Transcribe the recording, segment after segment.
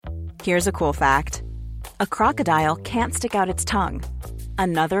Here's a cool fact. A crocodile can't stick out its tongue.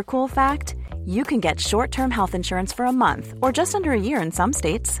 Another cool fact, you can get short-term health insurance for a month or just under a year in some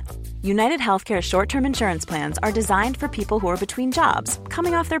states. United Healthcare short-term insurance plans are designed for people who are between jobs,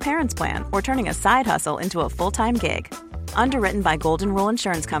 coming off their parents' plan, or turning a side hustle into a full-time gig. Underwritten by Golden Rule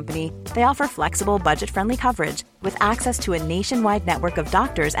Insurance Company, they offer flexible, budget-friendly coverage with access to a nationwide network of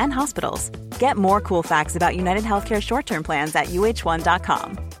doctors and hospitals. Get more cool facts about United Healthcare short-term plans at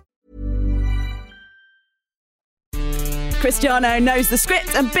uh1.com. Cristiano knows the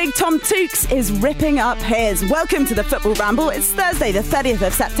script and Big Tom Tooks is ripping up his. Welcome to the Football Ramble. It's Thursday, the 30th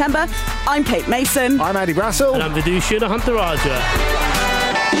of September. I'm Kate Mason. I'm Andy Brassel. And I'm Vidusha Huntaraja.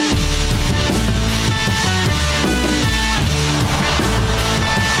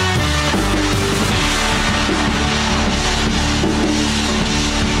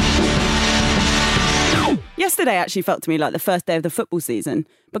 Yesterday actually felt to me like the first day of the football season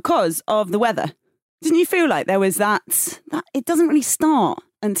because of the weather. Didn't you feel like there was that it doesn't really start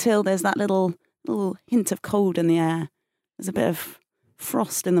until there's that little hint of cold in the air? There's a bit of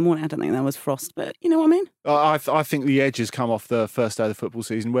frost in the morning. I don't think there was frost, but you know what I mean? I think the edge has come off the first day of the football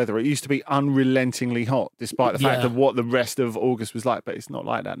season weather. It used to be unrelentingly hot, despite the fact of what the rest of August was like, but it's not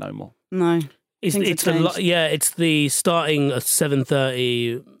like that no more. No. It's the starting at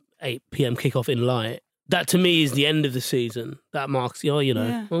 7:30, 8 p.m. kickoff in light. That to me is the end of the season. That marks,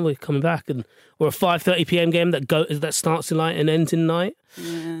 we're coming back, or a 5:30 p.m. game that starts in light and ends in night.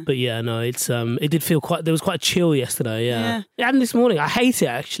 Yeah. But it did feel there was quite a chill yesterday. Yeah. And this morning, I hate it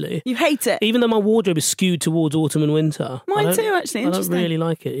actually. You hate it, even though my wardrobe is skewed towards autumn and winter. Mine too, actually. I don't really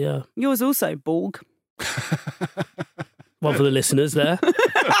like it. Yeah. Yours also, Borg. One for the listeners there,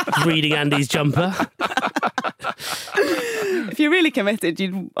 reading Andy's jumper. If you're really committed,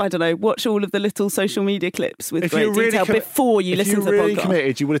 you'd, watch all of the little social media clips with great detail before you listen to the podcast. If you're really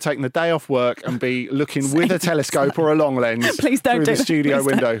committed, you would have taken the day off work and be looking with a telescope or a long lens Please don't through the studio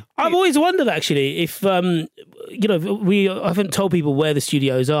window. I've always wondered, actually, if, I haven't told people where the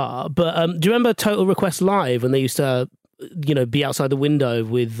studios are, but do you remember Total Request Live when they used to, be outside the window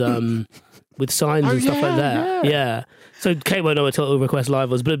with signs and stuff like that? Yeah. So Kate won't know what Total Request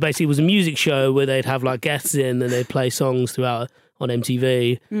Live was, but basically it was a music show where they'd have like guests in and they'd play songs throughout on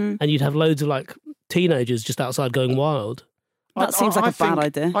MTV, and you'd have loads of like teenagers just outside going wild. That seems like a bad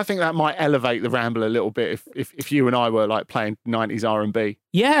idea. I think that might elevate the Ramble a little bit if you and I were like playing 90s R&B.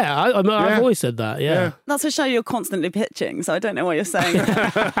 Yeah, I've always said that. Yeah, that's a show you're constantly pitching, so I don't know what you're saying.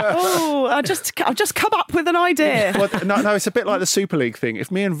 I've just come up with an idea. Well, no, it's a bit like the Super League thing.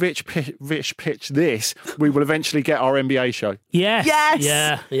 If me and Rich pitch this, we will eventually get our NBA show. Yes.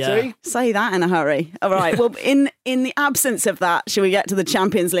 Yeah. See? Say that in a hurry. All right. Well, in the absence of that, shall we get to the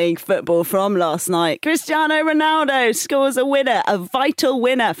Champions League football from last night? Cristiano Ronaldo scores a vital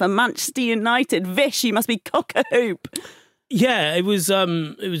winner for Manchester United. Vish, you must be cock-a-hoop. Yeah, it was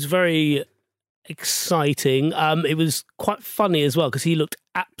very exciting. It was quite funny as well because he looked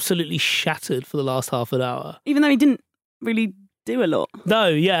absolutely shattered for the last half an hour. Even though he didn't really do a lot. No,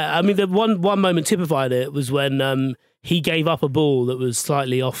 yeah. I mean, the one moment typified it was when he gave up a ball that was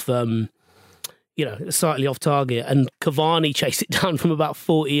slightly off, slightly off target, and Cavani chased it down from about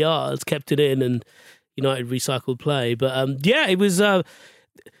 40 yards, kept it in, and United recycled play. But it was the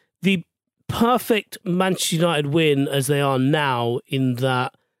perfect Manchester United win as they are now, in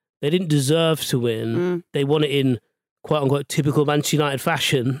that they didn't deserve to win. They won it in quote unquote typical Manchester United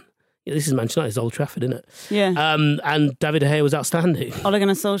fashion. Yeah, this is Manchester United's Old Trafford, isn't it? Yeah. And David De Gea was outstanding. Ole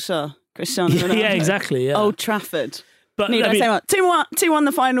Gunnar Solskjaer, Cristiano Ronaldo. Yeah, exactly. Yeah. Old Trafford. But say what? 2-1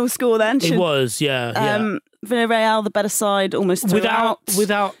 the final score then. It was, yeah. Villarreal, the better side, almost throughout.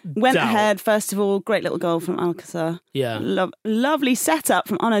 Without Went doubt. ahead, first of all. Great little goal from Alcácer. Yeah. Lovely setup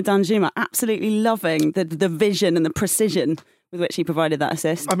from Arnaud Danjuma. Absolutely loving the vision and the precision with which he provided that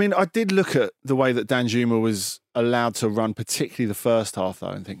assist. I mean, I did look at the way that Danjuma was allowed to run, particularly the first half, though,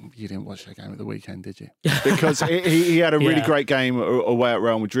 and think, you didn't watch that game at the weekend, did you? Because he had a really great game away at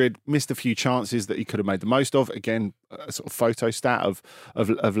Real Madrid, missed a few chances that he could have made the most of. Again, a sort of photo stat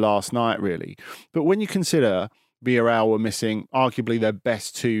of last night, really. But when you consider Villarreal were missing arguably their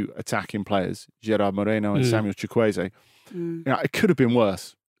best two attacking players, Gerard Moreno and Samuel Chukwueze, it could have been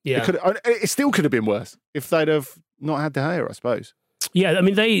worse. Yeah. It still could have been worse if they'd have not had De Gea, I suppose. Yeah, I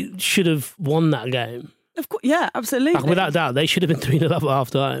mean, they should have won that game. Of course, yeah, absolutely. Like, without doubt, they should have been 3-0 up at half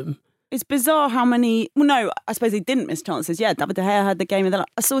time. It's bizarre how many... Well, no, I suppose he didn't miss chances. Yeah, David De Gea had the game of the life.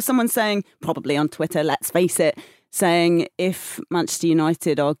 I saw someone saying, probably on Twitter, let's face it, saying if Manchester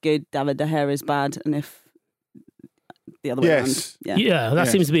United are good, David De Gea is bad, and if the other way around. Yeah, that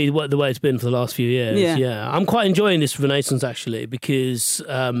seems to be the way it's been for the last few years. Yeah. I'm quite enjoying this renaissance, actually, because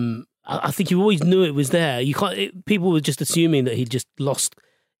I think you always knew it was there. You can't. People were just assuming that he'd just lost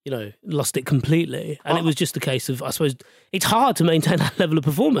it completely, and it was just a case of, I suppose, it's hard to maintain that level of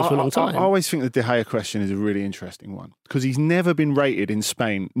performance for a long time. I always think the De Gea question is a really interesting one because he's never been rated in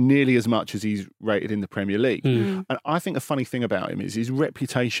Spain nearly as much as he's rated in the Premier League. And I think the funny thing about him is his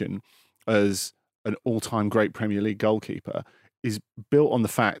reputation as an all-time great Premier League goalkeeper is built on the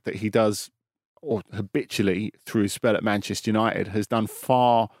fact that he does, or habitually through his spell at Manchester United, has done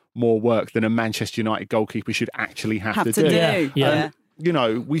far more work than a Manchester United goalkeeper should actually have to do. Yeah.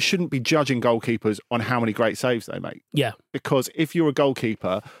 We shouldn't be judging goalkeepers on how many great saves they make. Yeah. Because if you're a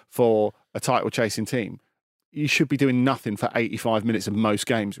goalkeeper for a title-chasing team, you should be doing nothing for 85 minutes of most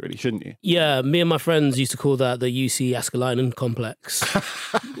games, really, shouldn't you? Yeah, me and my friends used to call that the UC Askelainen complex.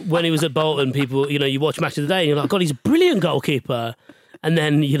 When he was at Bolton, people, you watch Match of the Day and you're like, God, he's a brilliant goalkeeper. And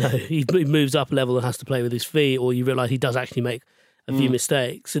then, he moves up a level and has to play with his feet, or you realise he does actually make a few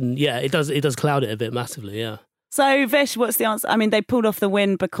mistakes. And yeah, it does cloud it a bit massively, yeah. So, Vish, what's the answer? I mean, they pulled off the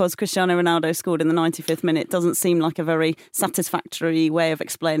win because Cristiano Ronaldo scored in the 95th minute. Doesn't seem like a very satisfactory way of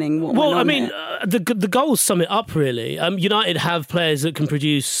explaining what went on here. The goals sum it up, really. United have players that can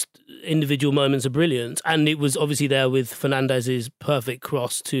produce individual moments of brilliance, and it was obviously there with Fernandez's perfect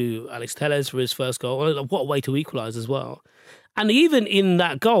cross to Alex Telles for his first goal. What a way to equalise as well. And even in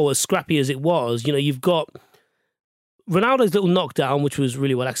that goal, as scrappy as it was, you've got Ronaldo's little knockdown, which was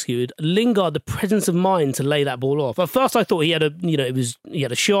really well executed. Lingard, the presence of mind to lay that ball off. At first, I thought he had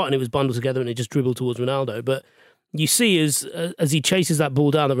a shot and it was bundled together and it just dribbled towards Ronaldo. But you see, as he chases that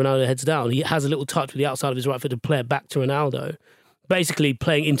ball down, that Ronaldo heads down, he has a little touch with the outside of his right foot to play it back to Ronaldo, basically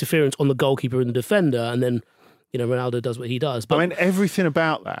playing interference on the goalkeeper and the defender, and then Ronaldo does what he does. But everything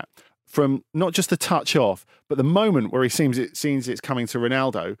about that, from not just the touch off, but the moment where he seems it's coming to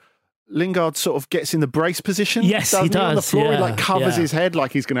Ronaldo. Lingard sort of gets in the brace position. Yes, he does. On the floor, yeah, he covers his head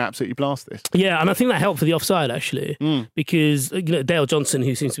like he's going to absolutely blast this. Yeah, and I think that helped for the offside, actually, because Dale Johnson,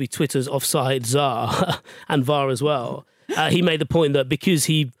 who seems to be Twitter's offside czar, and VAR as well, he made the point that because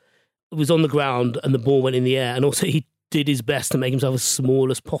he was on the ground and the ball went in the air, and also he did his best to make himself as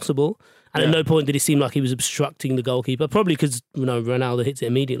small as possible, and at no point did it seem like he was obstructing the goalkeeper, probably because Ronaldo hits it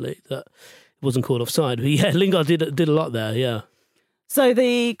immediately, that it wasn't called offside. But yeah, Lingard did a lot there, yeah. So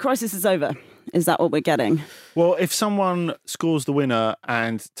the crisis is over. Is that what we're getting? Well, if someone scores the winner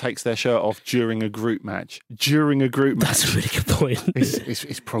and takes their shirt off during a group match, that's a really good point.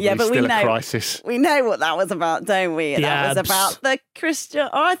 It's probably still a crisis. We know what that was about, don't we? That was about the Cristiano.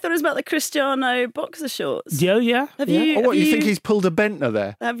 Oh, I thought it was about the Cristiano boxer shorts. Yeah. You think he's pulled a Bentner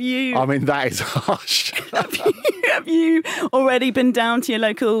there? Have you? I mean, that is harsh. Have you already been down to your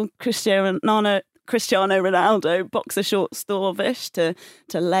local Cristiano Ronaldo boxer short store, Vish, to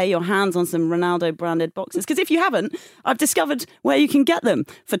lay your hands on some Ronaldo branded boxers? Because if you haven't, I've discovered where you can get them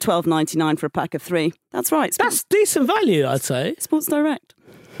for $12.99 for a pack of 3. That's right. That's decent value, I'd say. Sports Direct.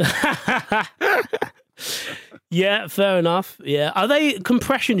 Yeah, fair enough. Yeah. Are they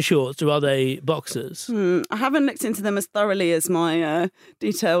compression shorts or are they boxers? I haven't looked into them as thoroughly as my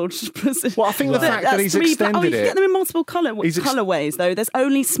detailed position. Well, I think the fact that he's extended you can get them in multiple colourways, though. There's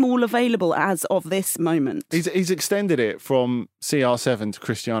only small available as of this moment. He's extended it from CR7 to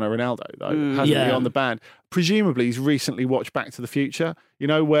Cristiano Ronaldo, though, hasn't he, on the band? Presumably, he's recently watched Back to the Future,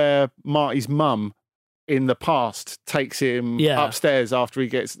 where Marty's mum in the past takes him upstairs after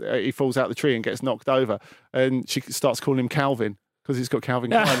he falls out the tree and gets knocked over, and she starts calling him Calvin because he's got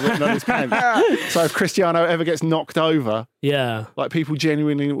Calvin Klein written on his pants. So if Cristiano ever gets knocked over, people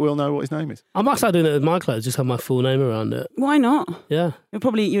genuinely will know what his name is. I might start doing it with my clothes, just have my full name around it. Why not? Yeah,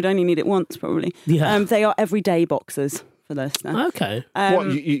 you'd only need it once, probably. Yeah, they are everyday boxers for the listener. Okay,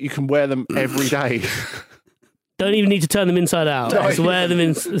 you can wear them every day. Don't even need to turn them inside out. Just wear them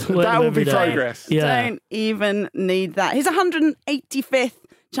in. That will be progress. Yeah. Don't even need that. His 185th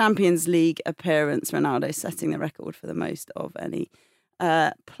Champions League appearance, Ronaldo setting the record for the most of any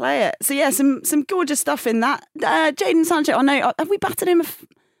player. So yeah, some gorgeous stuff in that. Jadon Sancho, I know, have we battered him?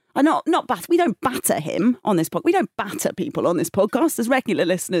 Not batter. We don't batter him on this podcast. We don't batter people on this podcast, as regular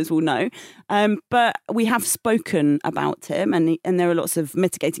listeners will know. But we have spoken about him, and there are lots of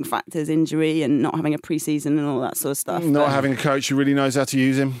mitigating factors: injury and not having a pre-season and all that sort of stuff. Not having a coach who really knows how to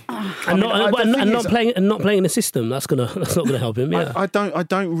use him, and not playing in a system. That's not gonna help him. Yeah. I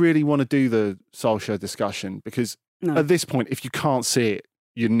don't really want to do the Solskjaer discussion because at this point, if you can't see it,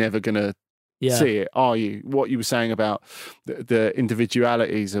 you're never gonna. See it, are you? What you were saying about the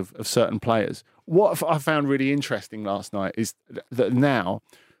individualities of certain players. What I found really interesting last night is that now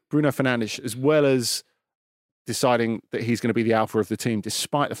Bruno Fernandes, as well as deciding that he's going to be the alpha of the team,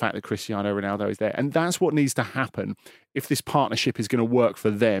 despite the fact that Cristiano Ronaldo is there. And that's what needs to happen if this partnership is going to work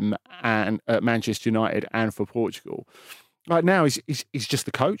for them and at Manchester United and for Portugal. Right now, he's just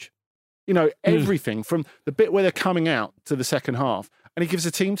the coach. You know, everything from the bit where they're coming out to the second half. And he gives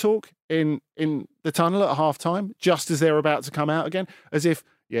a team talk in the tunnel at half-time, just as they're about to come out again, as if,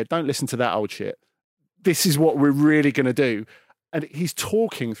 yeah, don't listen to that old shit. This is what we're really going to do. And he's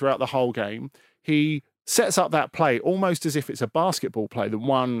talking throughout the whole game. He sets up that play almost as if it's a basketball play, the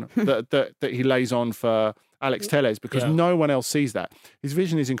one that he lays on for Alex Telles, because no one else sees that. His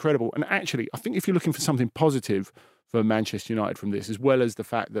vision is incredible. And actually, I think if you're looking for something positive for Manchester United from this, as well as the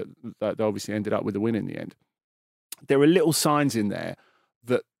fact that they obviously ended up with a win in the end, there are little signs in there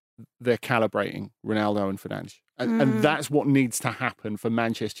that they're calibrating Ronaldo and Fernandes. And that's what needs to happen for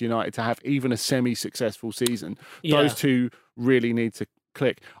Manchester United to have even a semi-successful season. Yeah. Those two really need to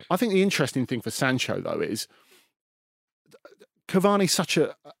click. I think the interesting thing for Sancho, though, is Cavani's such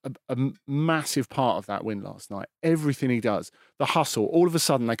a massive part of that win last night. Everything he does, the hustle, all of a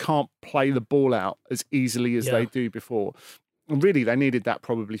sudden they can't play the ball out as easily as they do before. And really, they needed that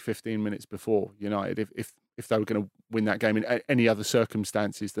probably 15 minutes before United if they were going to win that game in any other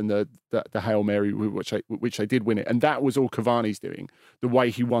circumstances than the Hail Mary which they did win it. And that was all Cavani's doing, the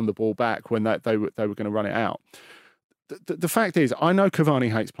way he won the ball back when they were going to run it out. The fact is, I know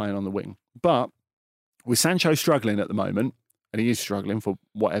Cavani hates playing on the wing, but with Sancho struggling at the moment, and he is struggling for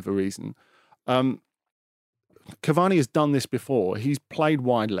whatever reason, Cavani has done this before. He's played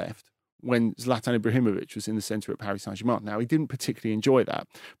wide left when Zlatan Ibrahimovic was in the centre at Paris Saint-Germain. Now, he didn't particularly enjoy that.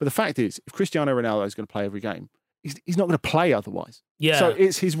 But the fact is, if Cristiano Ronaldo is going to play every game, he's not going to play otherwise. Yeah. So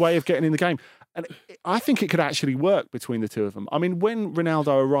it's his way of getting in the game. And I think it could actually work between the two of them. I mean, when Ronaldo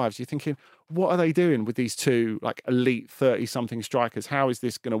arrives, you're thinking, what are they doing with these two like elite 30-something strikers? How is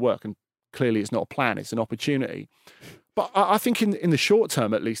this going to work? And clearly it's not a plan, it's an opportunity. But I think in the short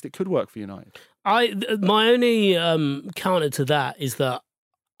term, at least, it could work for United. My only counter to that is that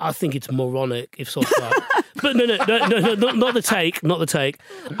I think it's moronic if Solskjaer... But no, not the take, not the take.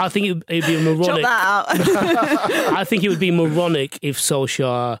 I think it'd be moronic. Chop that out. I think it would be moronic if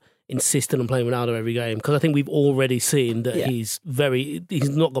Solskjaer insisted on playing Ronaldo every game, because I think we've already seen that he's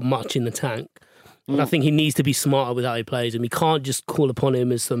not got much in the tank. And I think he needs to be smarter with how he plays, and we can't just call upon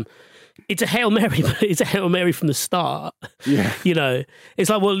him as some... It's a Hail Mary, but it's a Hail Mary from the start. Yeah. You know, it's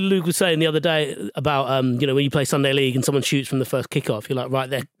like what Luke was saying the other day about, when you play Sunday League and someone shoots from the first kickoff, you're like, right,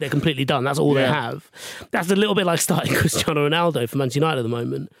 they're completely done. That's all they have. That's a little bit like starting Cristiano Ronaldo for Manchester United at the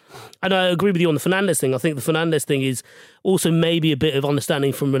moment. And I agree with you on the Fernandes thing. I think the Fernandes thing is also maybe a bit of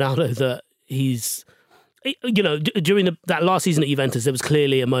understanding from Ronaldo that he's... during that last season at Juventus, there was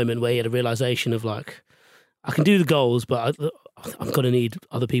clearly a moment where he had a realisation of like, I can do the goals, but I'm going to need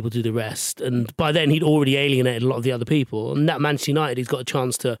other people to do the rest. And by then, he'd already alienated a lot of the other people. And at Manchester United, he's got a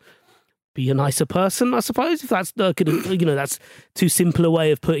chance to be a nicer person, I suppose, if that's that's too simple a way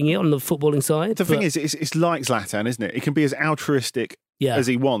of putting it on the footballing side. The thing is, it's like Zlatan, isn't it? It can be as altruistic as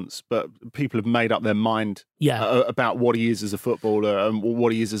he wants, but people have made up their mind about what he is as a footballer and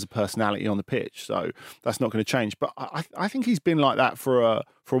what he is as a personality on the pitch. So that's not going to change. But I think he's been like that for a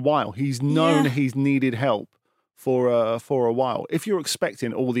while. He's known he's needed help for a while. If you're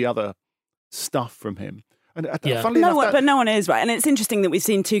expecting all the other stuff from him, and but no one is, right? And it's interesting that we've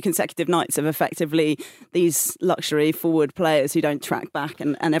seen 2 consecutive nights of effectively these luxury forward players who don't track back,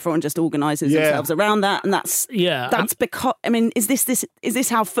 and everyone just organises themselves around that. And that's because, I mean, is this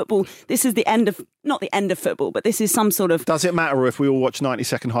how football? This is the end of, not the end of football, but this is some sort of. Does it matter if we all watch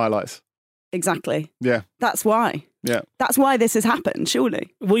 90-second highlights? Exactly. Yeah. That's why. Yeah. That's why this has happened,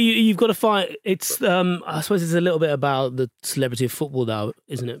 surely. Well, you've got to find... It's, I suppose it's a little bit about the celebrity of football now,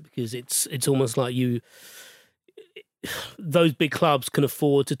 isn't it? Because it's almost like those big clubs can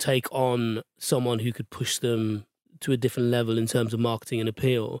afford to take on someone who could push them to a different level in terms of marketing and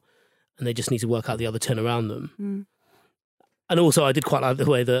appeal, and they just need to work out the other 10 around them. Mm. And also, I did quite like the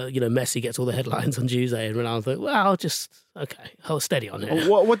way that Messi gets all the headlines on Tuesday, and Ronaldo thought, well, I'll steady on it.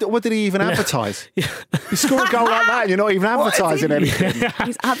 What did he even advertise? You score a goal like that, and you're not even advertising anything.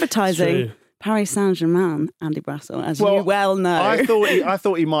 He's advertising Paris Saint-Germain, Andy Brassel, as you well know. I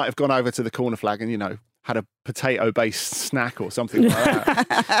thought he might have gone over to the corner flag and had a potato-based snack or something like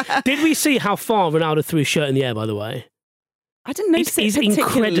that. Did we see how far Ronaldo threw his shirt in the air? By the way. I didn't notice it. It's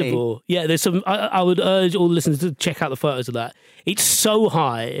incredible. Yeah, there's some. I would urge all the listeners to check out the photos of that. It's so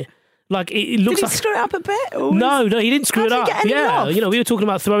high. Like it looks. Did he screw it up a bit? No, he didn't screw it up. Yeah, we were talking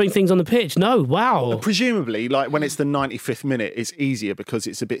about throwing things on the pitch. No, wow. Presumably, like when it's the 95th minute, it's easier because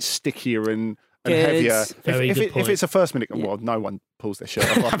it's a bit stickier and and heavier. Very good If it's a first minute, well, no one pulls their shirt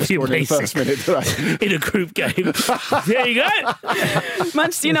off after scoring in the first minute, do they? In a group game. There you go.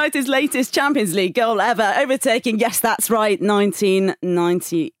 Manchester United's latest Champions League goal ever, overtaking, yes, that's right,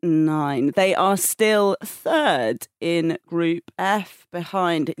 1999. They are still third in Group F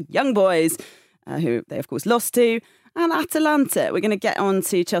behind Young Boys, who they, of course, lost to, and Atalanta. We're going to get on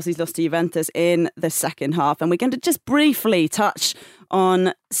to Chelsea's loss to Juventus in the second half, and we're going to just briefly touch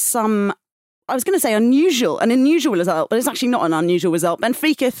on some, I was going to say an unusual result, but it's actually not an unusual result.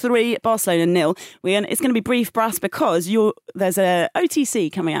 Benfica 3, Barcelona 0. It's going to be brief, Brass, because there's a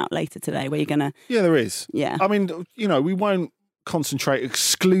OTC coming out later today where you're going to... Yeah, there is. Yeah. I mean, we won't concentrate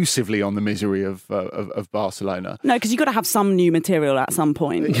exclusively on the misery of Barcelona. No, because you've got to have some new material at some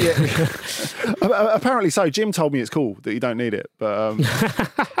point. Yeah. Apparently so. Jim told me it's cool, that you don't need it. But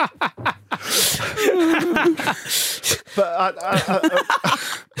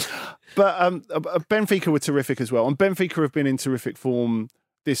Benfica were terrific as well. And Benfica have been in terrific form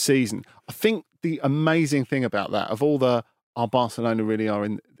this season. I think the amazing thing about that, of all our Barcelona really are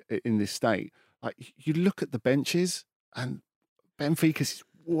in this state, like you look at the benches and Benfica's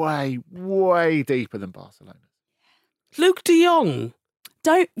way, way deeper than Barcelona. Luke de Jong.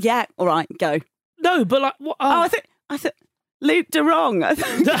 Yeah, all right, go. No, but like... What, I thought Luke de Jong.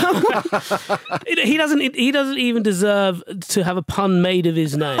 He doesn't even deserve to have a pun made of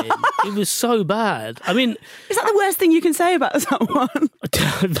his name. It was so bad. I mean... Is that the worst thing you can say about someone?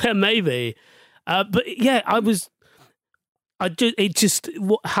 Maybe. But yeah,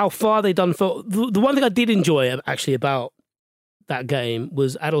 how far they done for... The one thing I did enjoy actually about that game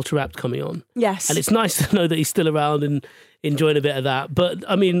was Adel Taarabt coming on. Yes. And it's nice to know that he's still around and enjoying a bit of that. But,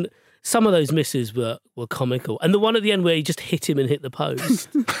 I mean, some of those misses were comical. And the one at the end where he just hit him and hit the post.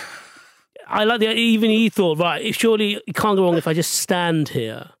 I like even he thought, right, surely it can't go wrong if I just stand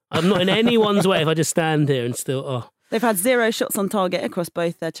here. I'm not in anyone's way if I just stand here and still... They've had 0 shots on target across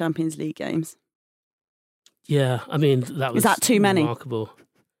both their Champions League games. Yeah, I mean, that was... Is that too many? Remarkable.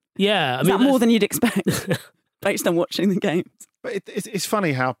 Yeah. Is that more than you'd expect based on watching the games? But it's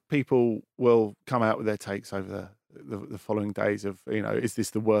funny how people will come out with their takes over the following days of, is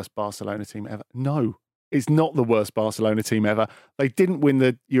this the worst Barcelona team ever? No, it's not the worst Barcelona team ever. They didn't win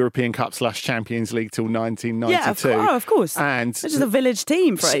the European Cup / Champions League till 1992. Yeah, of course. And they're just a village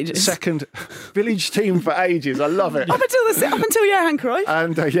team for ages. Second village team for ages. I love it. Up until Johan Cruyff.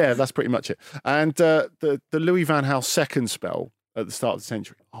 And yeah, that's pretty much it. And the Louis van Gaal second spell at the start of the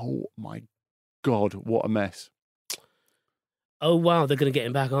century. Oh my God, what a mess. Oh, wow, they're going to get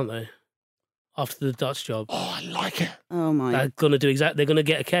him back, aren't they? After the Dutch job. Oh, I like it. Oh, my. They're going to do They're going to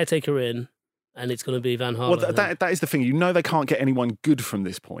get a caretaker in, and it's going to be Van Gaal. Well, that is the thing. They can't get anyone good from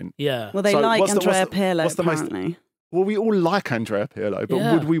this point. Yeah. Well, they like Andrea Pirlo, apparently. Well, we all like Andrea Pirlo, but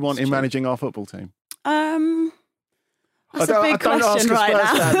would we want him managing our football team? That's a big question right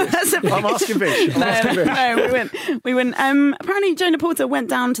now. I'm asking Vish. No, we win. Apparently, Joe Laporta went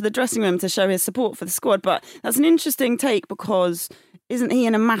down to the dressing room to show his support for the squad, but that's an interesting take because isn't he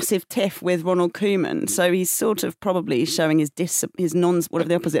in a massive tiff with Ronald Koeman? So he's sort of probably showing his whatever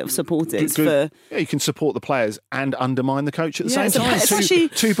the opposite of support is. Yeah, you can support the players and undermine the coach at the same time.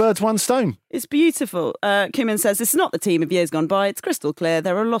 Two birds, one stone. It's beautiful. Koeman says, this is not the team of years gone by. It's crystal clear.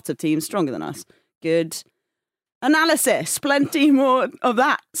 There are a lot of teams stronger than us. Good analysis. Plenty more of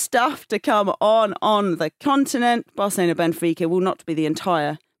that stuff to come on the continent. Barcelona Benfica will not be the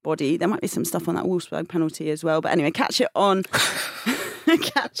entire body. There might be some stuff on that Wolfsburg penalty as well. But anyway, catch it on...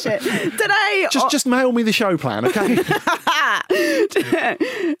 Catch it today. Just mail me the show plan, okay?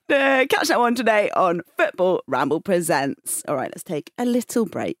 Catch that one today on Football Ramble Presents. All right, let's take a little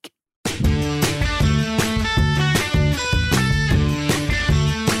break.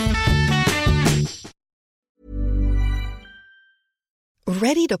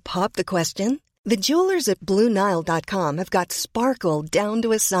 Ready to pop the question? The jewelers at BlueNile.com have got sparkle down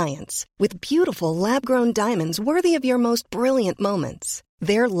to a science with beautiful lab-grown diamonds worthy of your most brilliant moments.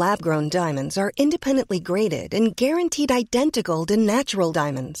 Their lab-grown diamonds are independently graded and guaranteed identical to natural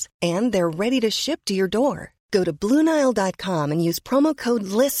diamonds, and they're ready to ship to your door. Go to BlueNile.com and use promo code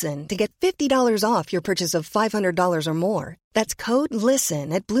LISTEN to get $50 off your purchase of $500 or more. That's code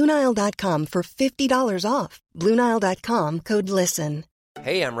LISTEN at BlueNile.com for $50 off. BlueNile.com, code LISTEN.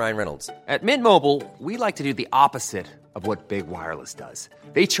 Hey, I'm Ryan Reynolds. At Mint Mobile, we like to do the opposite of what Big Wireless does.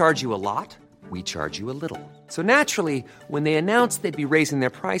 They charge you a lot, we charge you a little. So naturally, when they announced they'd be raising their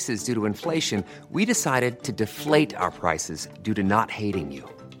prices due to inflation, we decided to deflate our prices due to not hating you.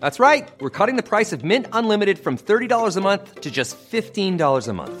 That's right. We're cutting the price of Mint Unlimited from $30 a month to just $15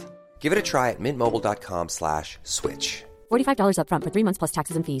 a month. Give it a try at mintmobile.com/switch. $45 up front for 3 months plus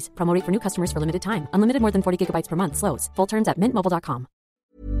taxes and fees. Promo rate for new customers for limited time. Unlimited more than 40 gigabytes per month. Slows full terms at mintmobile.com.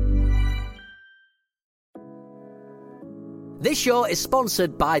 This show is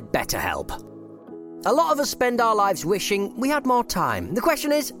sponsored by BetterHelp. A lot of us spend our lives wishing we had more time. The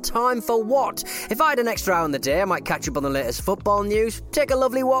question is, time for what? If I had an extra hour in the day, I might catch up on the latest football news, take a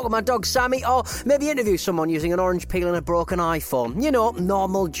lovely walk with my dog Sammy, or maybe interview someone using an orange peel and a broken iPhone. You know,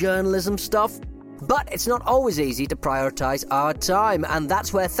 normal journalism stuff. But it's not always easy to prioritise our time, and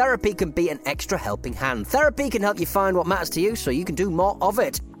that's where therapy can be an extra helping hand. Therapy can help you find what matters to you so you can do more of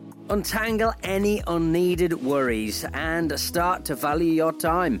it. Untangle any unneeded worries and start to value your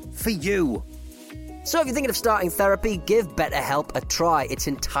time for you. So if you're thinking of starting therapy, give BetterHelp a try. It's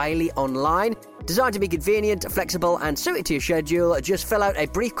entirely online, designed to be convenient, flexible and suited to your schedule. Just fill out a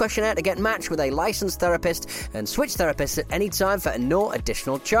brief questionnaire to get matched with a licensed therapist and switch therapists at any time for no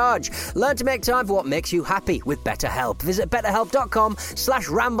additional charge. Learn to make time for what makes you happy with BetterHelp. Visit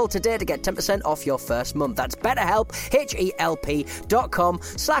betterhelp.com/ramble today to get 10% off your first month. That's BetterHelp,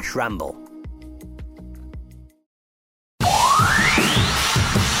 HELP.com/ramble.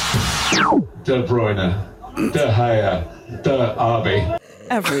 De Bruyne, De Gea, De Arby.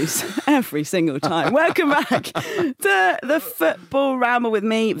 Every single time. Welcome back to the Football Ramble with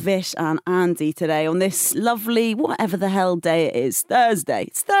me, Vish and Andy today on this lovely, whatever the hell day it is, Thursday.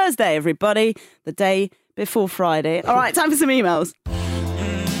 It's Thursday, everybody. The day before Friday. All right, time for some emails.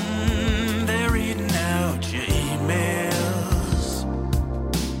 They're reading out your emails.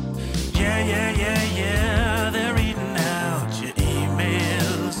 Yeah. They're reading out your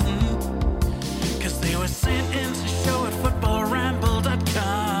emails. Cause they were sent into show at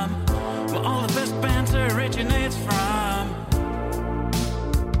footballramble.com, where all the best banter originates from,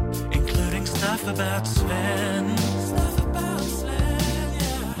 including stuff about Sven.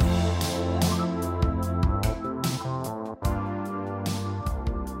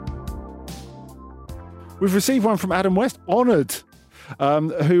 We've received one from Adam West, honoured,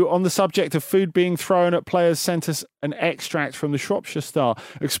 who, on the subject of food being thrown at players, sent us an extract from the Shropshire Star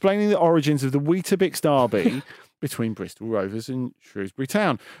explaining the origins of the Weetabix derby between Bristol Rovers and Shrewsbury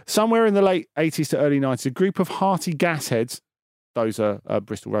Town. Somewhere in the late 80s to early 90s, a group of hearty gasheads, those are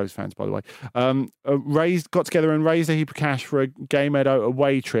Bristol Rovers fans, by the way, got together and raised a heap of cash for a Gay Meadow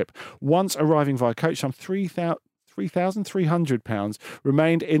away trip. Once arriving via coach, some £3,300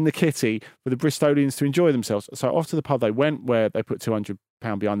 remained in the kitty for the Bristolians to enjoy themselves. So off to the pub they went, where they put £200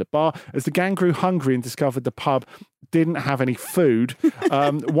 behind the bar. As the gang grew hungry and discovered the pub didn't have any food,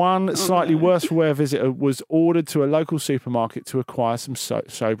 one slightly worse for wear visitor was ordered to a local supermarket to acquire some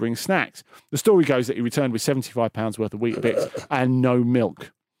sobering snacks. The story goes that he returned with £75 worth of Weetabix and no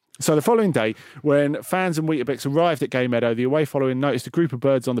milk. So the following day, when fans and Weetabix arrived at Gay Meadow, the away following noticed a group of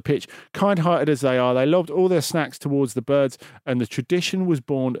birds on the pitch. Kind-hearted as they are, they lobbed all their snacks towards the birds, and the tradition was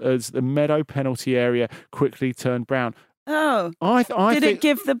born as the Meadow penalty area quickly turned brown. Oh, Did it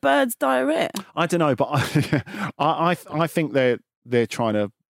give the birds diarrhea? I don't know, but I think they're trying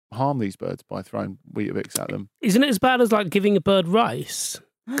to harm these birds by throwing Weetabix at them. Isn't it as bad as like giving a bird rice?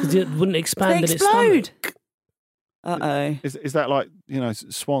 Because it wouldn't expand in its stomach. Uh-oh. Is that like,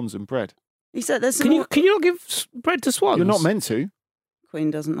 swans and bread? He said there's Can you not give bread to swans? You're not meant to. Queen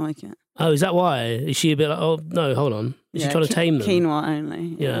doesn't like it. Oh, is that why? Is she a bit like, oh, no, hold on. Is she trying to tame them? Quinoa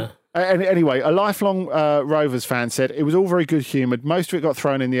only. Yeah. Anyway, a lifelong Rovers fan said it was all very good-humoured. Most of it got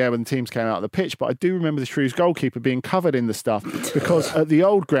thrown in the air when the teams came out of the pitch, but I do remember the Shrews goalkeeper being covered in the stuff because at the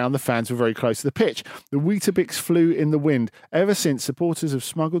old ground the fans were very close to the pitch. The Weetabix flew in the wind. Ever since, supporters have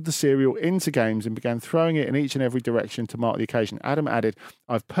smuggled the cereal into games and began throwing it in each and every direction to mark the occasion. Adam added,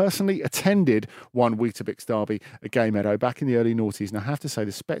 I've personally attended one Weetabix derby at Gay Meadow back in the early noughties, and I have to say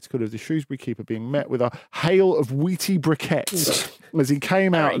the spectacle of the Shrewsbury keeper being met with a hail of wheaty briquettes as he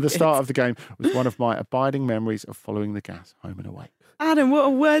came out at the start of the game was one of my abiding memories of following the gas home and away. Adam, what a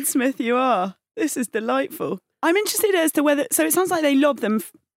wordsmith you are. This is delightful. I'm interested as to whether... So it sounds like they lob them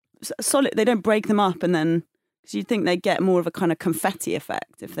solid. They don't break them up and then... Because you'd think they'd get more of a kind of confetti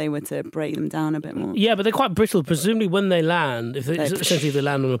effect if they were to break them down a bit more. Yeah, but they're quite brittle. Presumably when they land, essentially they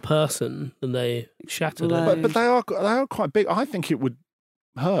land on a person, then they shatter them. But they are quite big. I think it would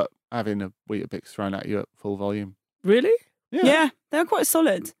hurt having a Weetabix thrown at you at full volume. Really? Yeah, they're quite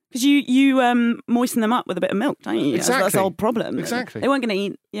solid. Because you moisten them up with a bit of milk, don't you? Exactly. That's the whole problem. Exactly. They weren't going to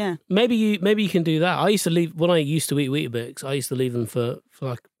eat, yeah. Maybe you can do that. When I used to eat Weetabix, I used to leave them for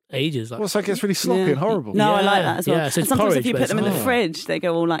like ages. So it gets really sloppy and horrible. No, I like that as well. Yeah, so and sometimes if you put them in the fridge, they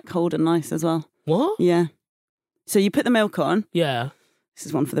go all like cold and nice as well. What? Yeah. So you put the milk on. Yeah. This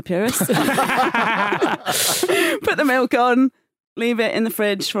is one for the purists. Put the milk on, leave it in the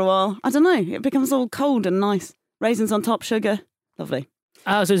fridge for a while. I don't know. It becomes all cold and nice. Raisins on top, sugar. Lovely.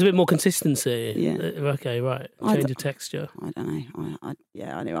 So there's a bit more consistency. Yeah. Okay, right. Change of texture. I don't know.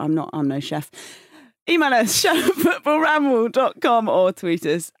 I know. I'm no chef. Email us, show@footballramble.com or tweet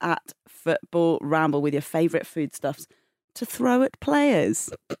us at footballramble with your favourite foodstuffs to throw at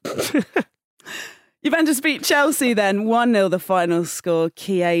players. Juventus beat Chelsea then, 1-0 the final score.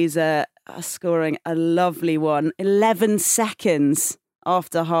 Chiesa scoring a lovely one, 11 seconds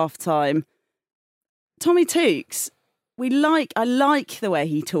after half-time. Tommy Tooks, I like the way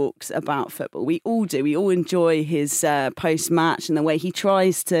he talks about football. We all do. We all enjoy his post-match and the way he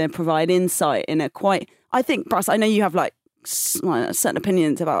tries to provide insight in a quite... I think, Brass, I know you have like certain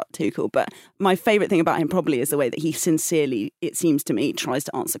opinions about Tuchel, but my favourite thing about him probably is the way that he sincerely, it seems to me, tries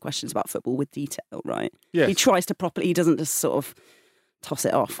to answer questions about football with detail, right? Yes. He tries to properly... He doesn't just sort of toss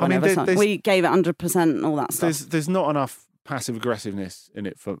it off. I mean, we gave it 100% and all that stuff. There's not enough passive aggressiveness in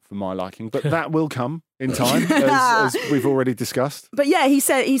it for my liking, but that will come in time, as we've already discussed. But yeah, he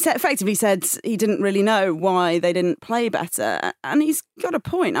effectively said he didn't really know why they didn't play better, and he's got a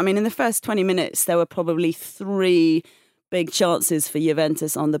point. I mean, in the first 20 minutes, there were probably 3 big chances for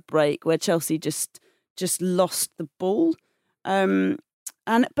Juventus on the break where Chelsea just lost the ball.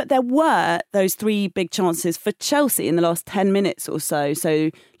 But there were those 3 big chances for Chelsea in the last 10 minutes or so. So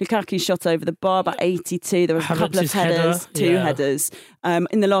Lukaku shot over the bar about 82. There was a couple of headers, 2 headers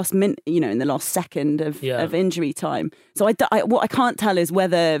in the last minute, in the last second of injury time. So what I can't tell is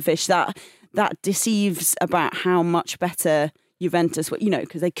whether Vish that deceives about how much better Juventus were,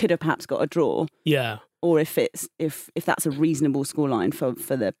 because they could have perhaps got a draw. Yeah. Or if that's a reasonable scoreline for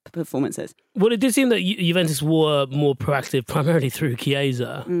the performances. Well, it did seem that Juventus were more proactive, primarily through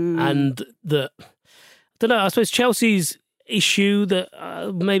Chiesa, and that, I don't know, I suppose Chelsea's issue that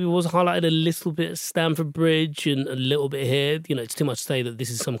maybe was highlighted a little bit at Stamford Bridge and a little bit here. It's too much to say that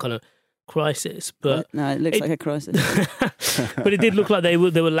this is some kind of crisis, but no, it looks like a crisis. But it did look like they were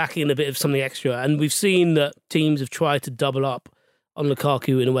lacking a bit of something extra, and we've seen that teams have tried to double up on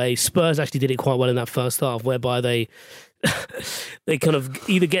Lukaku in a way. Spurs actually did it quite well in that first half, whereby they kind of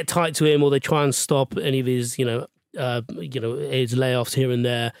either get tight to him or they try and stop any of his his layoffs here and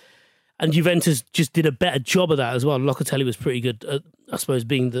there. And Juventus just did a better job of that as well. Locatelli was pretty good at, I suppose,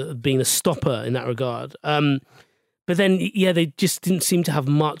 being the stopper in that regard. But then, they just didn't seem to have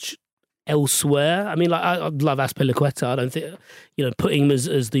much elsewhere. I mean, I love Azpilicueta. I don't think putting him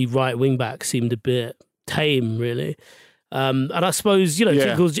as the right wing back seemed a bit tame, really. And I suppose, bear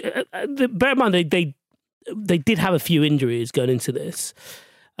in mind, they did have a few injuries going into this.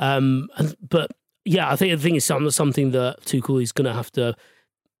 But I think it's something that Tuchel is going to have to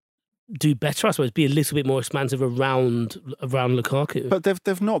do better, I suppose, be a little bit more expansive around Lukaku. But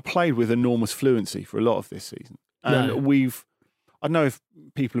they've not played with enormous fluency for a lot of this season. And I don't know if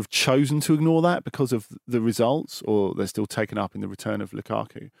people have chosen to ignore that because of the results or they're still taken up in the return of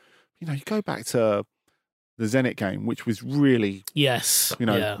Lukaku. You go back to the Zenit game, which was really,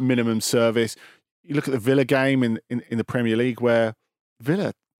 minimum service. You look at the Villa game in the Premier League where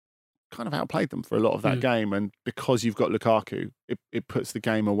Villa kind of outplayed them for a lot of that game. And because you've got Lukaku, it puts the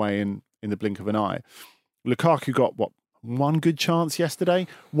game away in the blink of an eye. Lukaku got, one good chance yesterday?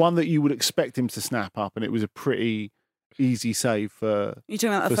 One that you would expect him to snap up, and it was a pretty easy save for. You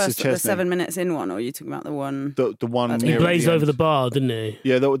talking about the 7 minutes in one, or are you talking about the one? The one he blazed over the bar, didn't he?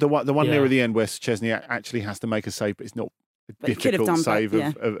 Yeah, the one near the end where Szczesny actually has to make a save, but it's not a difficult save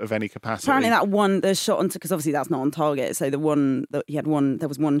of any capacity. Apparently, that one, the shot on, because obviously that's not on target. So the one that he had there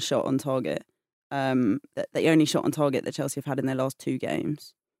was one shot on target. That the only shot on target that Chelsea have had in their last 2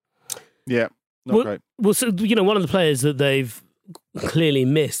 games. Yeah, not great. Well, so one of the players that they've clearly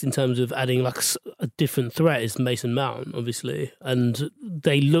missed in terms of adding a different threat is Mason Mount, obviously, and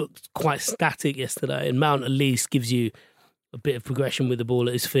they looked quite static yesterday, and Mount at least gives you a bit of progression with the ball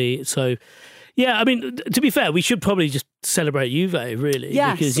at his feet. So I mean, to be fair, we should probably just celebrate Juve, really,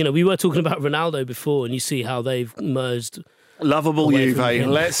 because we were talking about Ronaldo before, and you see how they've merged. Lovable Juve.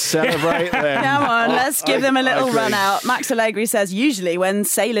 Let's celebrate them. Come on, let's give them a little run out. Max Allegri says usually when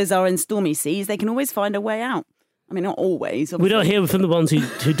sailors are in stormy seas, they can always find a way out. I mean, not always. Obviously. We don't hear from the ones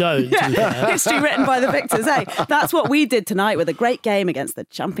who don't. History written by the victors. Hey, that's what we did tonight with a great game against the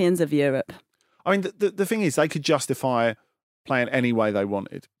champions of Europe. I mean, the thing is, they could justify playing any way they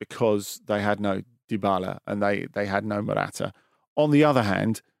wanted because they had no Dybala and they had no Morata. On the other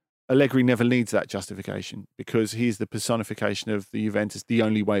hand, Allegri never needs that justification because he's the personification of the Juventus. The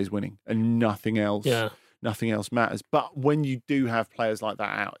only way is winning, and nothing else. Yeah. Nothing else matters. But when you do have players like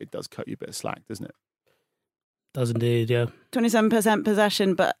that out, it does cut you a bit of slack, doesn't it? Does indeed, yeah. 27%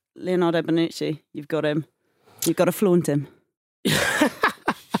 possession, but Leonardo Bonucci, you've got him. You've got to flaunt him.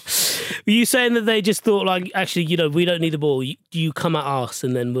 Were you saying that they just thought, like, actually, we don't need the ball. You come at us,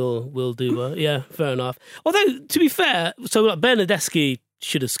 and then we'll do. Yeah, fair enough. Although, to be fair, so like Bernardeschi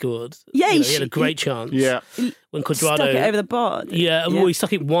should have scored. Yeah, he had a great chance. Yeah, when Cuadrado stuck it over the bar. Yeah, well, he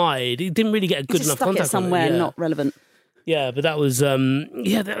stuck it wide. He didn't really get a good enough stuck contact it somewhere on it. not relevant. Yeah, but that was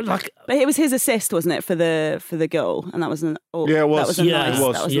But it was his assist, wasn't it, for the goal? And that was it was.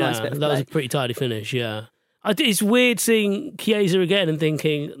 That was a pretty tidy finish. Yeah. It's weird seeing Chiesa again and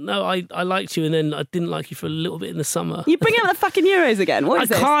thinking, no, I liked you, and then I didn't like you for a little bit in the summer. You bring up the fucking Euros again. What is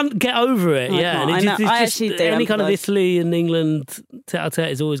this? I can't get over it. Yeah, I actually do. Any kind of Italy and England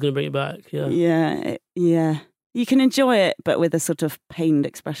tete-a-tete is always going to bring it back. Yeah, yeah. You can enjoy it, but with a sort of pained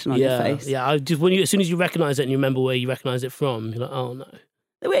expression on your face. Yeah. As soon as you recognise it and you remember where you recognise it from, you're like, oh no.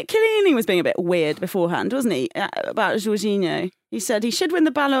 Chiellini was being a bit weird beforehand, wasn't he, about Jorginho? He said he should win the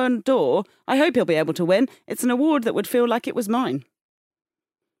Ballon d'Or. I hope he'll be able to win. It's an award that would feel like it was mine.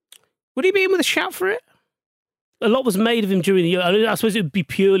 Would he be in with a shout for it? A lot was made of him during the Euros. I suppose it would be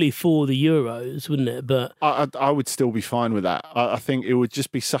purely for the Euros, wouldn't it? But I would still be fine with that. I think it would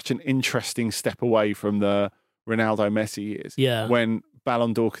just be such an interesting step away from the Ronaldo Messi years. Yeah. When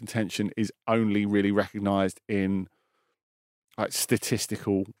Ballon d'Or contention is only really recognised in like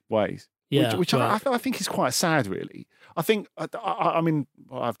statistical ways. Yeah, which right. I think is quite sad, really. I think, I mean,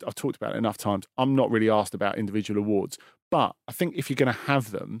 I've talked about it enough times. I'm not really asked about individual awards, but I think if you're going to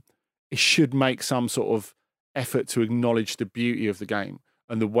have them, it should make some sort of effort to acknowledge the beauty of the game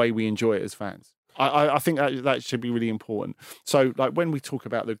and the way we enjoy it as fans. I think that should be really important. So, like, when we talk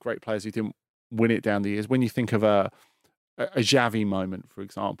about the great players who didn't win it down the years, when you think of a Xavi moment, for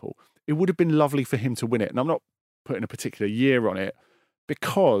example, it would have been lovely for him to win it. And I'm not putting a particular year on it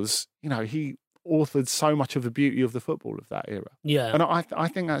because, he authored so much of the beauty of the football of that era. Yeah. And I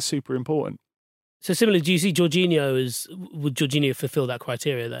think that's super important. So similarly, do you see Jorginho would Jorginho fulfill that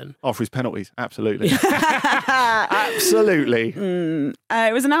criteria then? Oh, for his penalties, absolutely. Absolutely.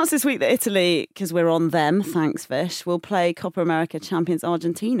 It was announced this week that Italy, because we're on them, thanks Vish, will play Copa America champions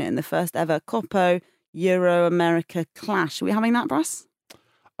Argentina in the first ever Copa Euro America clash. Are we having that, Brass?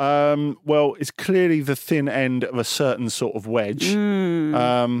 Well, it's clearly the thin end of a certain sort of wedge.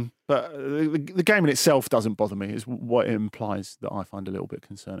 But the game in itself doesn't bother me. It's what it implies that I find a little bit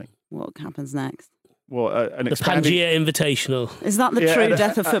concerning. What happens next? Well, the Pangea Invitational. Is that the true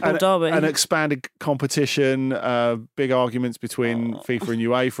death of football derby? An expanded competition, big arguments between FIFA and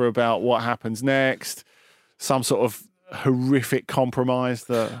UEFA about what happens next, some sort of horrific compromise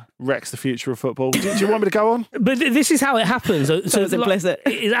that wrecks the future of football. Do you want me to go on? But this is how it happens. So it's implicit.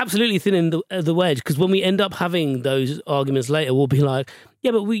 It's absolutely thinning the wedge, because when we end up having those arguments later, we'll be like,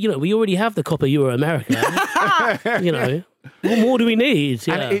 yeah, but we already have the Copa Euro America. What more do we need?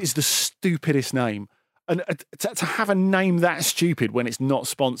 Yeah. And it is the stupidest name. And to have a name that stupid when it's not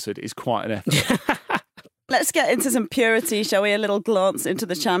sponsored is quite an effort. Let's get into some purity, shall we? A little glance into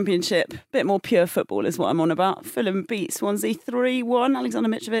the Championship. Bit more pure football is what I'm on about. Fulham beat Swansea 3-1. Alexander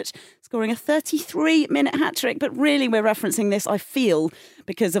Mitrovic scoring a 33-minute hat-trick. But really we're referencing this, I feel,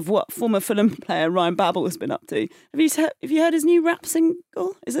 because of what former Fulham player Ryan Babel has been up to. Have you heard his new rap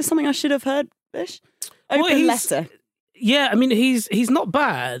single? Is this something I should have heard, Bish? Open Letter. Yeah, I mean, he's not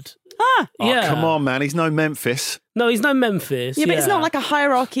bad. Yeah. Come on, man. He's no Memphis. No, he's no Memphis. Yeah, but it's not like a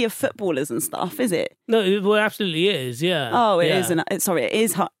hierarchy of footballers and stuff, is it? No, it absolutely is, yeah. Oh, it is.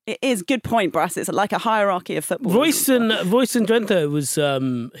 It is. Good point, Brass. It's like a hierarchy of footballers. Royston Drenthe was,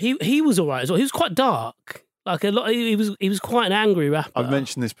 he was all right as well. He was quite dark. Like a lot, he was quite an angry rapper. I've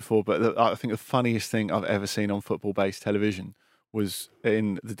mentioned this before, but I think the funniest thing I've ever seen on football-based television was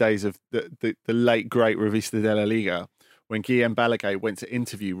in the days of the late, great Revista de la Liga, when Guillem Balaguer went to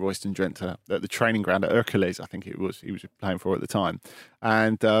interview Royston Drenthe at the training ground at Hercules, I think he was playing for at the time.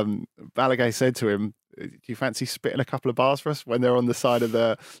 And Balaguer said to him, do you fancy spitting a couple of bars for us, when they're on the side of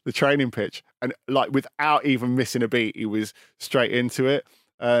the training pitch? And like without even missing a beat, he was straight into it.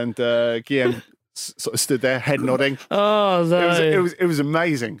 And Guillem sort of stood there, head nodding. Oh, no. It was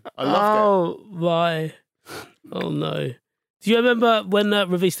amazing. I loved it. Oh, my. Oh, no. Do you remember when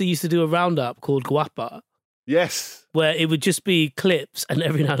Revista used to do a roundup called Guapa? Yes. Where it would just be clips, and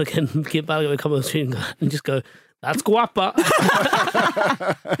every now and again, Guillem Balaguer would come on the screen and just go, that's Guapa.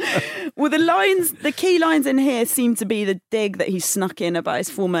 Well, the key lines in here seem to be the dig that he snuck in about his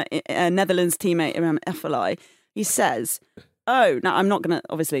former Netherlands teammate, Imam Efellay. He says, oh, now I'm not going to,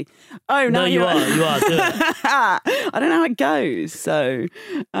 obviously. Oh, no, you are. Do it. I don't know how it goes. So,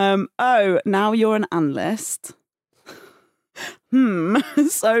 oh, now you're an analyst.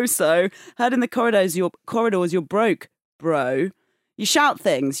 So. Heard in the corridors you're broke, bro. You shout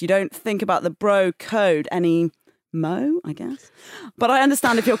things. You don't think about the bro code any Mo, I guess. But I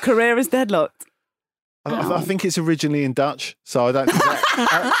understand if your career is deadlocked. I think it's originally in Dutch, so I don't think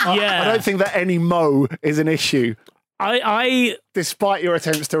that, I don't think that any Mo is an issue. Despite your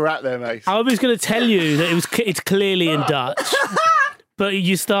attempts to rap there, mate. I was going to tell you that it's clearly in Dutch, but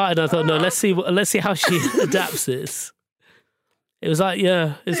you started. I thought, no, let's see how she adapts this. It was like,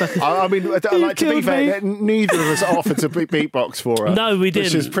 it's like. I mean, like, to be fair, neither of us offered to beatbox for her. No, we didn't.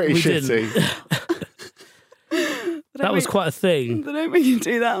 Which is pretty shitty. That was quite a thing. They don't make you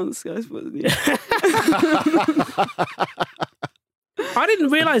do that on Sky Sports. I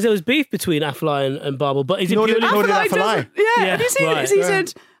didn't realise there was beef between Afellay and Barbel, but is it purely... Afellay? Have you seen it? He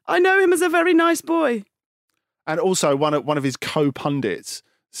said, I know him as a very nice boy. And also, one of his co-pundits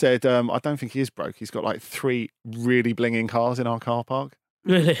said, I don't think he is broke. He's got like 3 really blinging cars in our car park.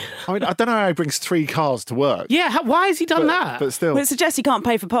 Really? I mean, I don't know how he brings 3 cars to work. Yeah, why has he done that? But still. Well, it suggests he can't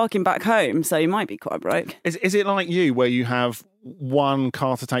pay for parking back home, so he might be quite broke. Is it like you, where you have 1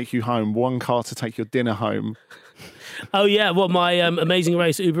 car to take you home, 1 car to take your dinner home? Oh, yeah, my Amazing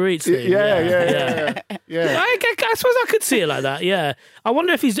Race Uber Eats thing. Yeah. I suppose I could see it like that, yeah. I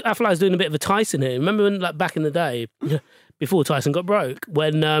wonder if Affelay's doing a bit of a Tyson here. Remember when, like, back in the day, before Tyson got broke,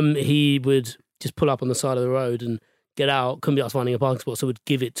 when he would just pull up on the side of the road and get out, couldn't be asked finding a parking spot, so would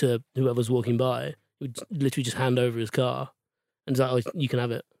give it to whoever's walking by. He would literally just hand over his car and say, oh, you can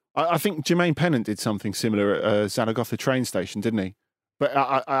have it. I think Jermaine Pennant did something similar at Zaragoza train station, didn't he? But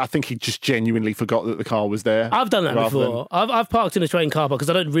I think he just genuinely forgot that the car was there. I've done that before. I've parked in a train car park because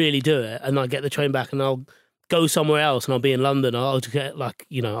I don't really do it, and I get the train back and I'll go somewhere else and I'll be in London. I'll get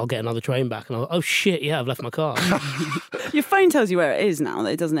I'll get another train back and oh shit, yeah, I've left my car. Your phone tells you where it is now,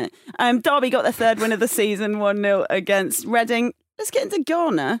 though, doesn't it? Derby got their 3rd win of the season, 1-0 against Reading. Let's get into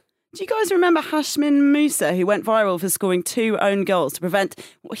Ghana. Do you guys remember Hashmin Musa, who went viral for scoring 2 own goals to prevent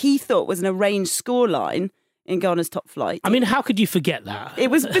what he thought was an arranged scoreline in Ghana's top flight? I mean, how could you forget that? It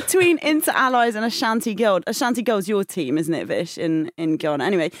was between Inter Allies and Ashanti Gold. Ashanti Gold's your team, isn't it, Vish, in Ghana?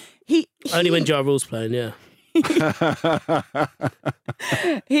 Anyway, he only when Ja Rule's playing, yeah.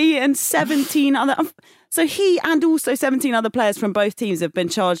 He and 17 other... So he and also 17 other players from both teams have been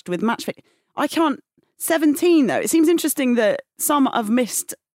charged with match fixing. 17, though. It seems interesting that some have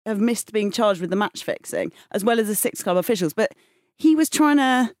missed being charged with the match fixing, as well as the 6 club officials. But he was trying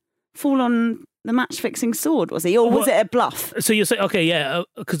to fall on the match fixing sword, was he? Or was it a bluff? So you're saying, okay, yeah,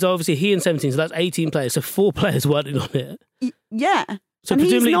 because obviously he and 17, so that's 18 players. So 4 players weren't in on it. Yeah. So and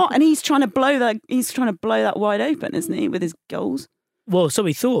he's not, and he's trying to blow that wide open, isn't he, with his goals? Well, so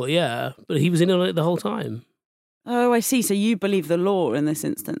he thought, yeah, but he was in on it the whole time. Oh, I see. So you believe the law in this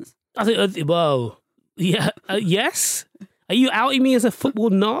instance? I think, yes. Are you outing me as a football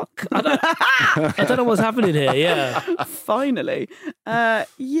knock? I don't know what's happening here. Yeah. Finally,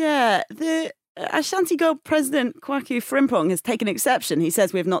 the Ashanti Gold president Kwaku Frimpong has taken exception. He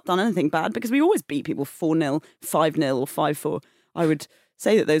says we have not done anything bad because we always beat people 4-0, 5-0, or 5-4. I would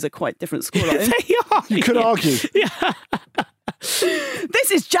say that those are quite different scorelines. They are. You could argue. Yeah. This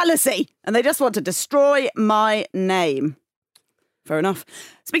is jealousy, and they just want to destroy my name. Fair enough.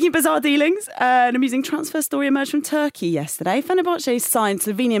 Speaking of bizarre dealings, an amusing transfer story emerged from Turkey yesterday. Fenerbahce signed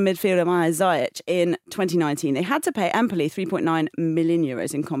Slovenian midfielder Maja Zajic in 2019. They had to pay Empoli €3.9 million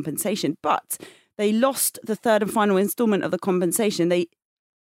in compensation, but they lost the 3rd and final instalment of the compensation. They,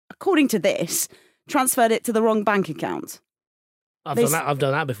 according to this, transferred it to the wrong bank account. I've done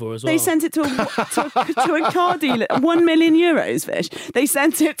that before as well. They sent it to a car dealer. €1 million, Vish. They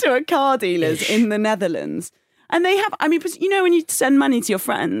sent it to a car dealer's in the Netherlands. And they have, I mean, you know, when you send money to your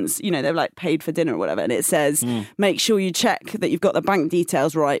friends, you know, they've like paid for dinner or whatever, and it says, make sure you check that you've got the bank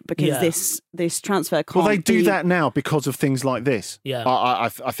details right because this transfer can't. Well, they do that now because of things like this. Yeah.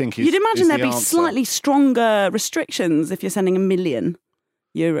 I think you'd imagine there'd be answer. slightly stronger restrictions if you're sending €1 million.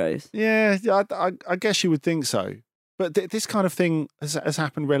 Yeah, I guess you would think so. But this kind of thing has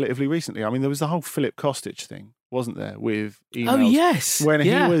happened relatively recently. I mean, there was the whole Philip Kostic thing, wasn't there, with emails? Oh, yes.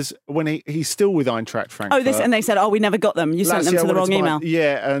 When he's still with Eintracht Frankfurt. Oh, and they said, we never got them. You sent them to the wrong email.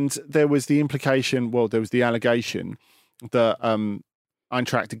 Yeah, and there was the implication, there was the allegation that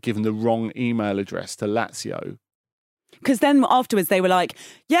Eintracht had given the wrong email address to Lazio. Because then afterwards they were like,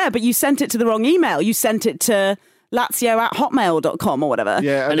 yeah, but you sent it to the wrong email. You sent it to Lazio@hotmail.com or whatever.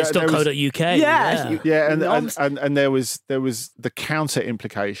 Yeah, and it's .co.uk. And there was the counter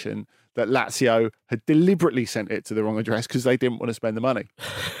implication that Lazio had deliberately sent it to the wrong address because they didn't want to spend the money.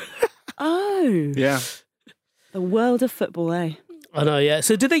 Oh. Yeah. The world of football, eh? I know, yeah.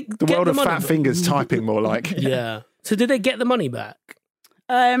 So did they the get world the of money fat fingers typing more like. Yeah. So did they get the money back?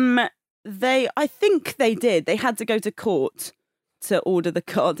 I think they did. They had to go to court to order the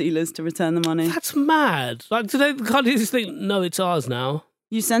car dealers to return the money. That's mad. Like, do the car dealers think, no, it's ours now?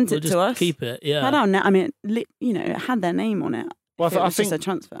 You sent it We'll to us. Keep it, yeah. I don't know. I mean, it had their name on it. Well, If it was just a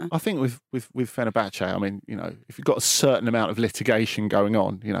transfer. I think with Fenerbahce, I mean, if you've got a certain amount of litigation going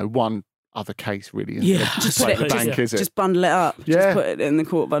on, one other case really isn't going to break the bank, is it? Just bundle it up. Yeah. Just put it in the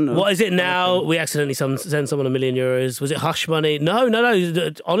court bundle. What is it now? We accidentally send someone €1 million. Was it hush money? No.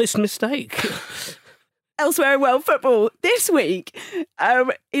 Honest mistake. Elsewhere in world football this week,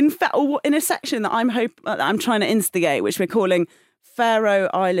 in a section that I'm trying to instigate, which we're calling Faroe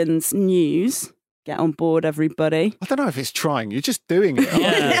Islands News. Get on board, everybody. I don't know if it's trying. You're just doing it.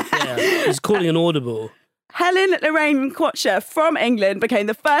 Yeah. It's calling an audible. Helen Lorraine Quacher from England became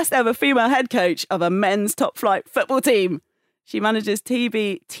the first ever female head coach of a men's top flight football team. She manages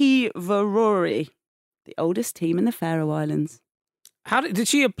TB Tíðarfjörður, the oldest team in the Faroe Islands. How did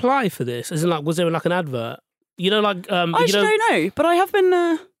she apply for this? As in, like, was there like an advert? I don't know, but I have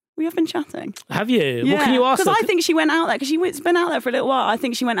been. We have been chatting. Have you? Yeah. What can you ask her? Because I think she went out there, because she's been out there for a little while. I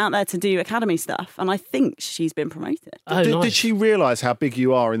think she went out there to do academy stuff, and I think she's been promoted. Did she realise how big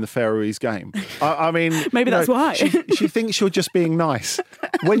you are in the Faroese game? I mean... Maybe that's why. She thinks you're just being nice.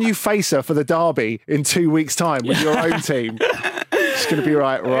 When you face her for the derby in 2 weeks' time with your own team, she's going to be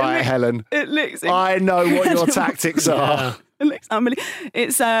right, Helen. It looks... I know what your tactics are. It looks unbelievable.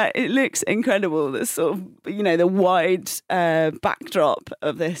 It looks incredible. The sort of the wide backdrop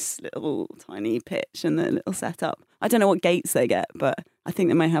of this little tiny pitch and the little setup. I don't know what gates they get, but I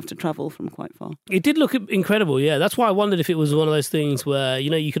think they may have to travel from quite far. It did look incredible. Yeah, that's why I wondered if it was one of those things where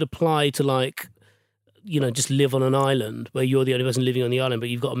you could apply to just live on an island where you're the only person living on the island, but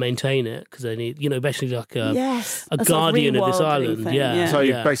you've got to maintain it because they need basically like a guardian of this island. Thing, yeah. So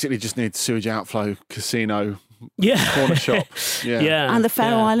you basically just need sewage outflow, casino. Yeah. Corner shop. Yeah. And the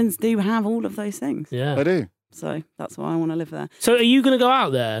Faroe Islands do have all of those things. Yeah. They do. So that's why I want to live there. So are you going to go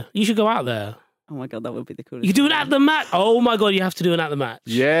out there? You should go out there. Oh my God, that would be the coolest. You do it at the match. Oh my God, you have to do it at the match.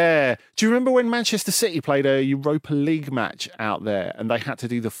 Yeah. Do you remember when Manchester City played a Europa League match out there and they had to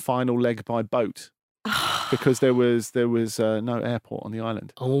do the final leg by boat? Because there was no airport on the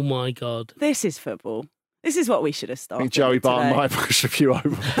island. Oh my God. This is football. This is what we should have started. I think Joey Barton might push a few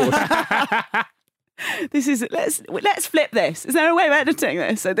overboard. Let's flip this. Is there a way of editing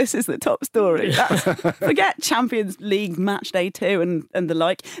this? So this is the top story. Forget Champions League match day 2 and the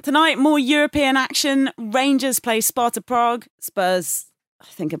like. Tonight, more European action. Rangers play Sparta Prague. Spurs, I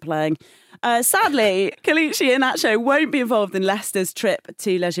think, are playing. Sadly, Kelechi Iheanacho won't be involved in Leicester's trip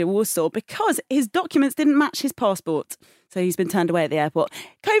to Legia Warsaw because his documents didn't match his passport. So he's been turned away at the airport.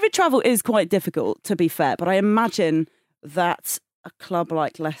 COVID travel is quite difficult, to be fair, but I imagine that a club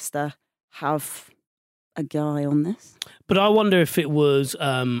like Leicester have a guy on this. But I wonder if it was.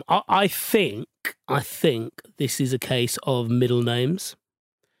 I think this is a case of middle names.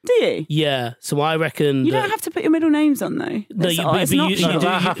 Do you? Yeah. So I reckon you don't have to put your middle names on though.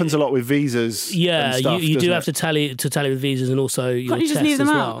 That happens a lot with visas. Yeah, and stuff, you do have to tally with visas and also your Can't you just tests leave them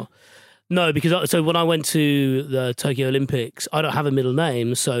as out? well. No, because when I went to the Tokyo Olympics, I don't have a middle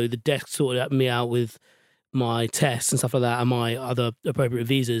name, so the desk sorted me out with my tests and stuff like that and my other appropriate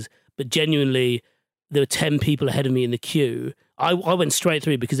visas. But genuinely, there were 10 people ahead of me in the queue. I went straight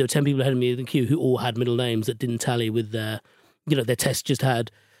through because there were 10 people ahead of me in the queue who all had middle names that didn't tally with their test just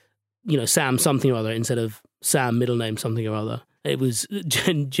had, Sam something or other instead of Sam middle name something or other. It was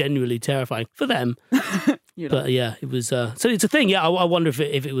genuinely terrifying for them. But yeah, it was. So it's a thing. Yeah, I wonder if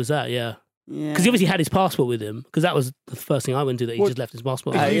it was that. Yeah. Because he obviously had his passport with him, because that was the first thing I went to, that he just left his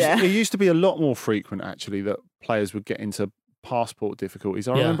passport. It used to be a lot more frequent, actually, that players would get into passport difficulties.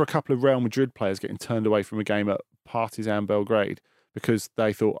 I remember a couple of Real Madrid players getting turned away from a game at Partizan Belgrade because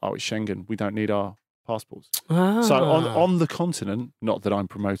they thought, it's Schengen, we don't need our passports. So on the continent, not that I'm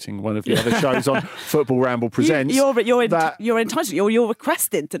promoting one of the other shows on Football Ramble Presents. You're entitled. You're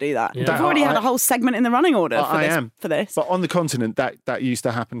requested to do that. Yeah. I've already had a whole segment in the running order for this. But on the continent, that used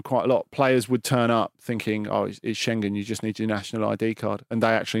to happen quite a lot. Players would turn up thinking, it's Schengen, you just need your national ID card. And they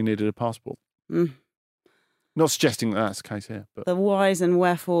actually needed a passport. Mm. Not suggesting that that's the case here. But the whys and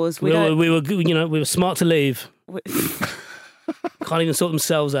wherefores. We were smart to leave. Can't even sort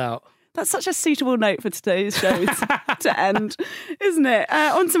themselves out. That's such a suitable note for today's show to end, isn't it?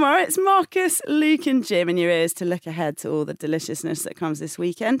 On tomorrow, it's Marcus, Luke and Jim in your ears to look ahead to all the deliciousness that comes this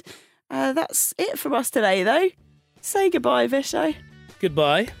weekend. That's it from us today, though. Say goodbye, Vishay.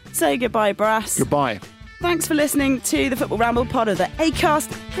 Goodbye. Say goodbye, Brass. Goodbye. Thanks for listening to the Football Ramble, part of the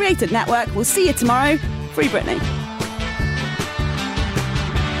Acast Created Network. We'll see you tomorrow. Free Britney.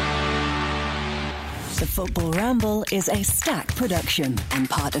 The Football Ramble is a Stack production and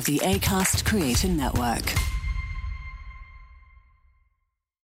part of the Acast Creator Network.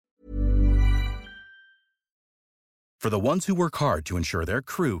 the ones who work hard to ensure their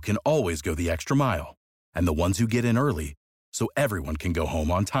crew can always go the extra mile, and the ones who get in early so everyone can go home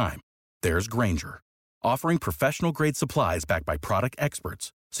on time, there's Grainger, offering professional-grade supplies backed by product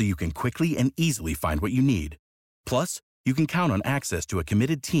experts so you can quickly and easily find what you need. Plus, you can count on access to a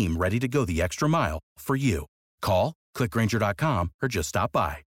committed team ready to go the extra mile for you. Call, click Grainger.com, or just stop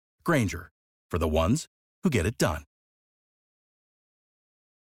by. Grainger, for the ones who get it done.